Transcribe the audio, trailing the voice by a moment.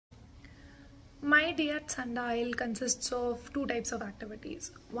My day at Sundial consists of two types of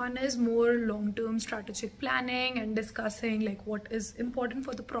activities. One is more long-term strategic planning and discussing like what is important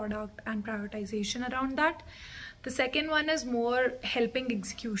for the product and prioritization around that. The second one is more helping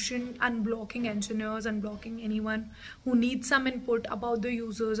execution, unblocking engineers, unblocking anyone who needs some input about the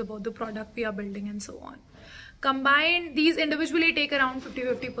users, about the product we are building, and so on. Combined, these individually take around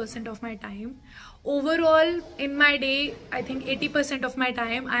 50% of my time. Overall, in my day, I think 80% of my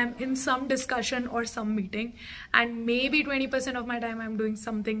time I am in some discussion or some meeting, and maybe 20% of my time I'm doing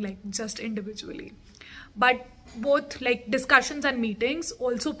something like just individually. But both like discussions and meetings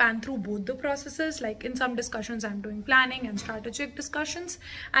also pan through both the processes. Like in some discussions I'm doing planning and strategic discussions,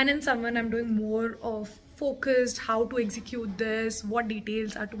 and in someone I'm doing more of focused how to execute this, what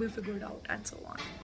details are to be figured out, and so on.